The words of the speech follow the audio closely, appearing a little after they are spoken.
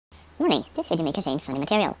Warning, this video may contain funny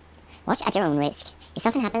material. Watch at your own risk. If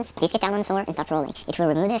something happens, please get down on the floor and start rolling. It will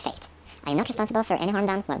remove the effect. I am not responsible for any harm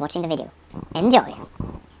done while watching the video. Enjoy!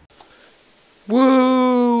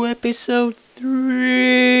 Woo! Episode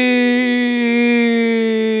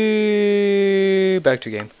 3! Back to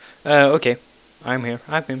game. Okay. I'm here.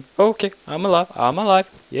 I'm him. Okay. I'm alive. I'm alive.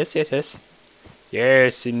 Yes, yes, yes.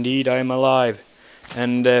 Yes, indeed, I'm alive.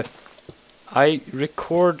 And, I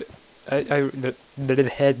record... the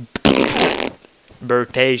head...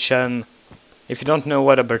 Bertation. If you don't know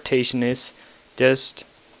what a bertation is, just...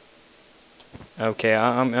 Okay,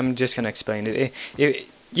 I'm just gonna explain it.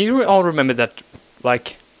 You all remember that,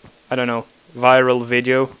 like, I don't know, viral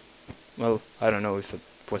video? Well, I don't know if it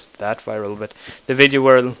was that viral, but the video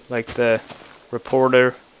where, like, the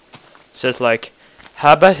reporter says, like,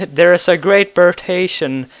 there is a great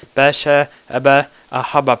bertation, basha, a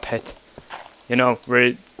habapet. You know,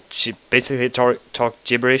 where she basically talked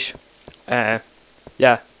gibberish.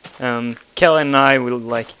 Yeah, Kelly and I will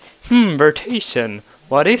like, bertation,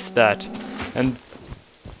 what is that? And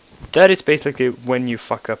that is basically when you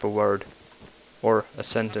fuck up a word, or a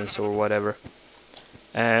sentence, or whatever.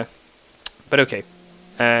 But okay,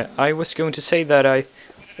 I was going to say that I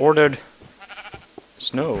ordered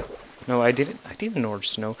snow. No, I didn't order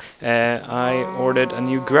snow. I ordered a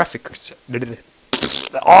new graphics.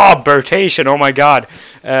 Oh, bertation! Oh my god!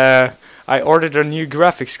 I ordered a new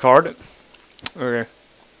graphics card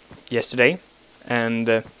yesterday,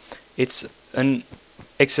 and it's an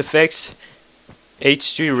GFX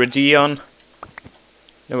HD Radeon.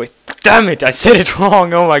 No wait, damn it! I said it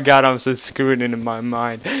wrong. Oh my god, I'm so screwed in my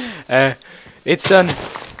mind. It's an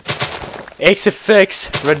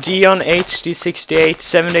GFX Radeon HD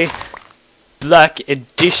 6870 Black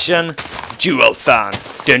Edition Dual Fan.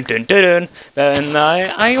 Dun dun dun dun. And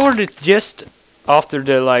I ordered it just after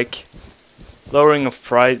the like lowering of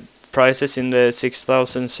prices in the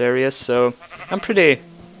 6000 series, so I'm pretty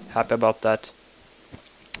happy about that.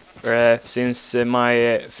 Since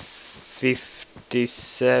my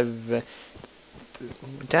 57,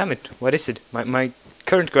 damn it, what is it? My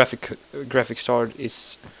current graphics card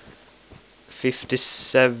is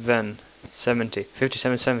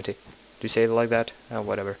 5770. Do you say it like that?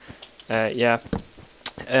 Whatever. Yeah,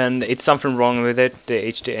 and it's something wrong with it, the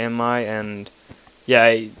HDMI, and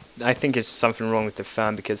yeah, I think it's something wrong with the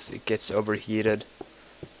fan because it gets overheated,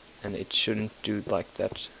 and it shouldn't do like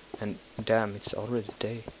that. And damn, it's already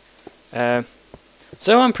day.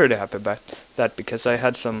 So I'm pretty happy about that because I've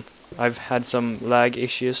had some lag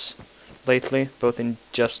issues lately, both in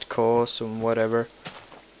Just Cause and whatever.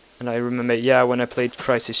 And I remember, yeah, when I played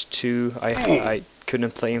Crysis 2, I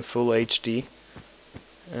couldn't play in full HD.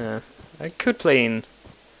 I could play in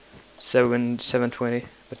 720,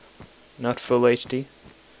 but not full HD.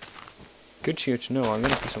 Good you to know. I'm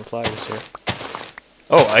gonna put some flyers here.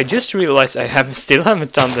 Oh, I just realized I still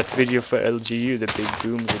haven't done that video for LGU, the big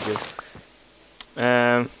boom video.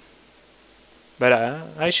 But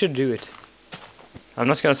I should do it. I'm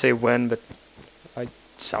not gonna say when, but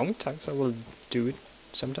sometimes I will do it.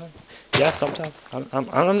 Sometime. Yeah, sometime.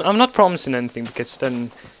 I'm not promising anything because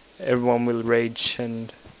then everyone will rage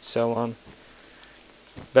and so on.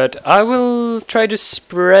 But I will try to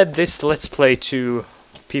spread this Let's Play to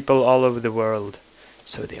people all over the world,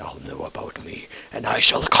 so they all know about me, and I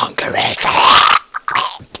shall conquer it.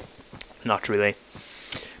 Not really.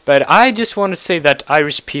 But I just want to say that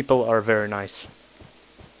Irish people are very nice.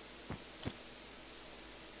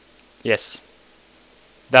 Yes.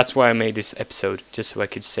 That's why I made this episode, just so I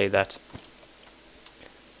could say that.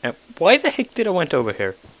 Why the heck did I went over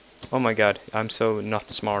here? Oh my god, I'm so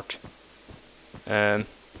not smart. But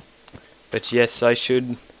yes, I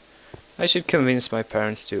should convince my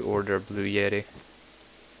parents to order Blue Yeti.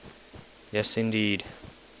 Yes, indeed.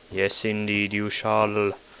 Yes, indeed, you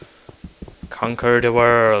shall conquer the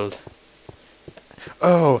world.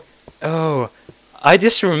 Oh, I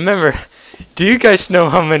just remember. Do you guys know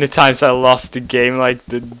how many times I lost the game, like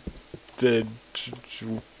the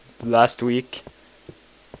last week?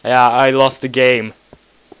 Yeah, I lost the game,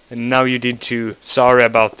 and now you did too. Sorry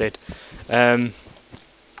about it. Yeah,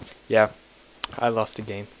 I lost the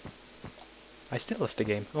game. I still lost the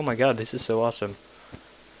game. Oh my god, this is so awesome.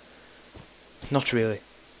 Not really.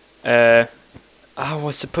 I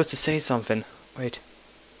was supposed to say something. Wait.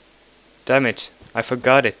 Damn it, I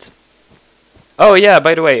forgot it. Oh yeah,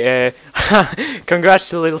 by the way, congrats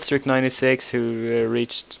to Little Strict 96 who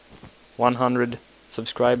reached 100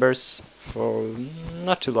 subscribers for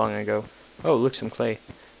not too long ago. Oh, look, some clay.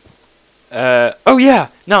 Oh yeah,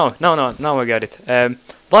 no, now I got it.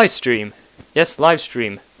 Live stream. Yes, live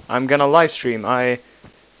stream. I'm gonna live stream. I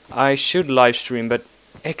should live stream, but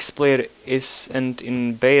XSplit isn't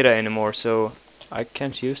in beta anymore, so I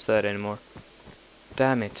can't use that anymore.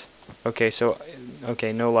 Damn it. Okay, so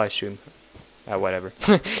okay, no live stream. Whatever.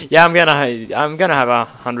 Yeah, I'm gonna have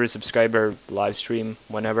 100 subscriber live stream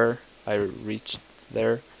whenever I reach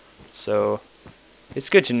there. So it's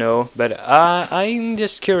good to know, but I'm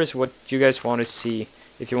just curious what you guys want to see.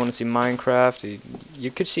 If you want to see Minecraft,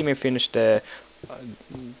 you could see me finish the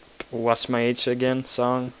What's My Age Again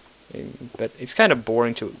song, but it's kind of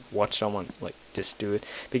boring to watch someone like just do it,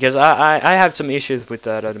 because I have some issues with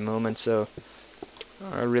that at the moment, so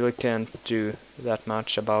I really can't do that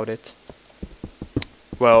much about it.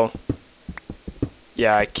 Well,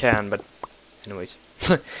 yeah, I can, but anyways.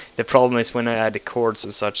 The problem is when I add the chords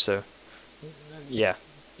and such, so yeah,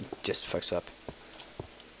 it just fucks up.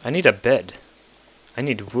 I need a bed. I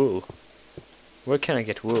need wool. Where can I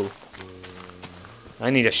get wool? I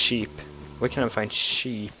need a sheep. Where can I find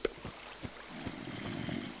sheep?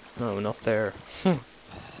 No, not there.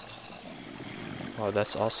 Oh,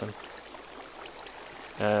 that's awesome.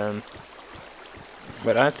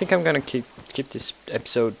 But I think I'm gonna keep this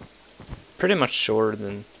episode pretty much shorter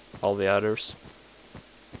than all the others.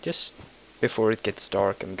 Just before it gets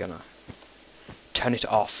dark, I'm gonna turn it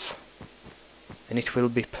off, and it will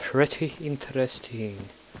be pretty interesting.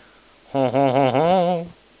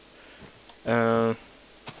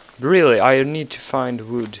 Really, I need to find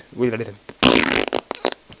wood.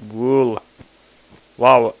 Wool.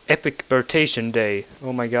 Wow, epic birtation day.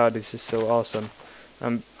 Oh my god, this is so awesome.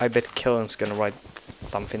 I bet Kellen's gonna write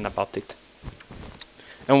something about it.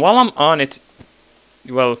 And while I'm on it,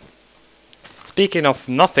 well, speaking of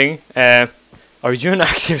nothing, are you an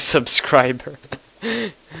active subscriber?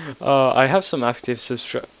 I have some active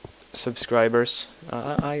subscribers.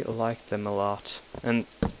 I like them a lot. And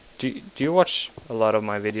do you watch a lot of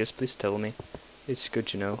my videos? Please tell me. It's good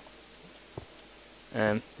to know.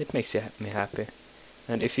 It makes me happy.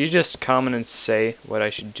 And if you just comment and say what I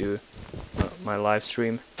should do my live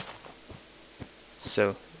stream,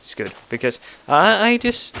 so it's good, because I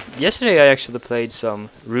just yesterday I actually played some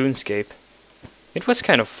RuneScape. It was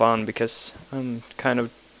kind of fun because I'm kind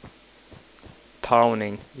of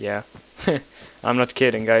towning, yeah. I'm not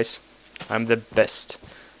kidding, guys. I'm the best.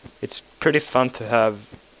 It's pretty fun to have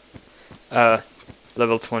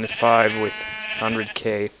level 25 with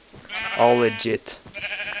 100k, all legit.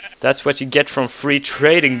 That's what you get from free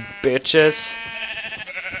trading, bitches.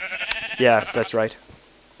 Yeah, that's right.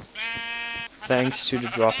 Thanks to the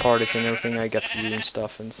drop parties and everything, I got rune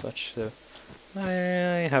stuff and such, so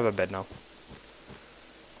I have a bed now.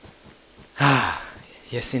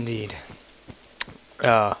 Yes, indeed.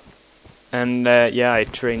 And yeah, I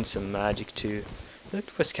trained some magic too.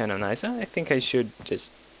 It was kind of nice. I think I should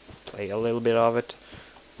just play a little bit of it.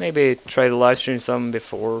 Maybe try to live stream some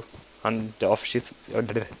before on the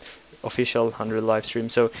official 100 live stream.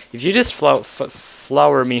 So if you just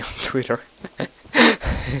flower me on Twitter,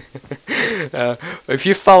 if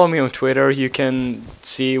you follow me on Twitter, you can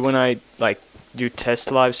see when I like do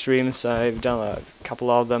test live streams. I've done a couple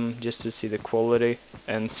of them just to see the quality,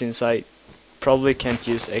 and since I probably can't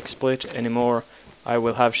use XSplit anymore, I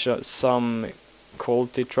will have some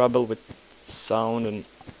quality trouble with sound and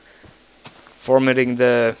formatting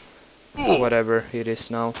the whatever it is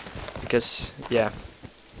now, because yeah,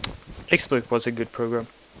 XSplit was a good program.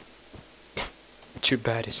 Too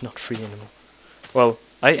bad it's not free anymore. Well,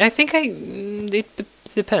 I think it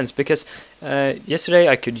depends, because yesterday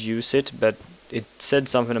I could use it, but it said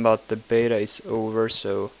something about the beta is over,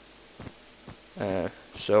 so I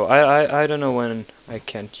don't know when I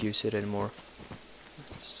can't use it anymore.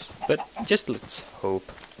 But just let's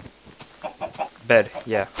hope. Bed,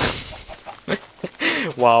 yeah.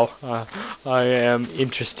 Wow, I am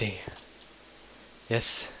interesting.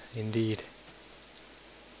 Yes, indeed.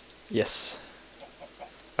 Yes.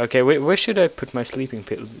 Okay, where should I put my sleeping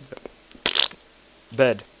pill?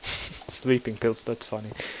 Bed. Sleeping pills, that's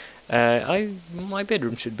funny. My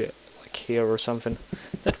bedroom should be like here or something.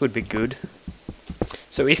 That would be good.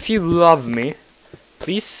 So if you love me,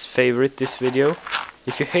 please favorite this video.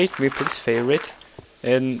 If you hate me, please favorite.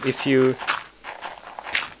 And if you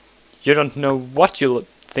don't know what you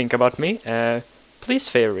think about me, please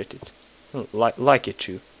favorite it. Like it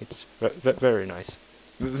too. It's very nice.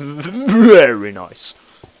 Very nice.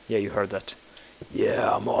 Yeah, you heard that.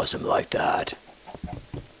 Yeah, I'm awesome like that.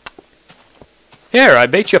 Here, I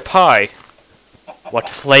baked you a pie. What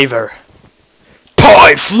flavor?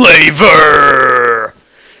 Pie flavor!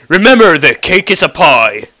 Remember, the cake is a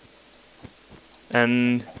pie.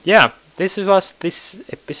 And yeah, this was this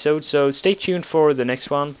episode, so stay tuned for the next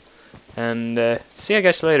one. And see you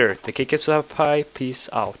guys later. The cake is a pie. Peace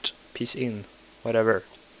out. Peace in. Whatever.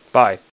 Bye.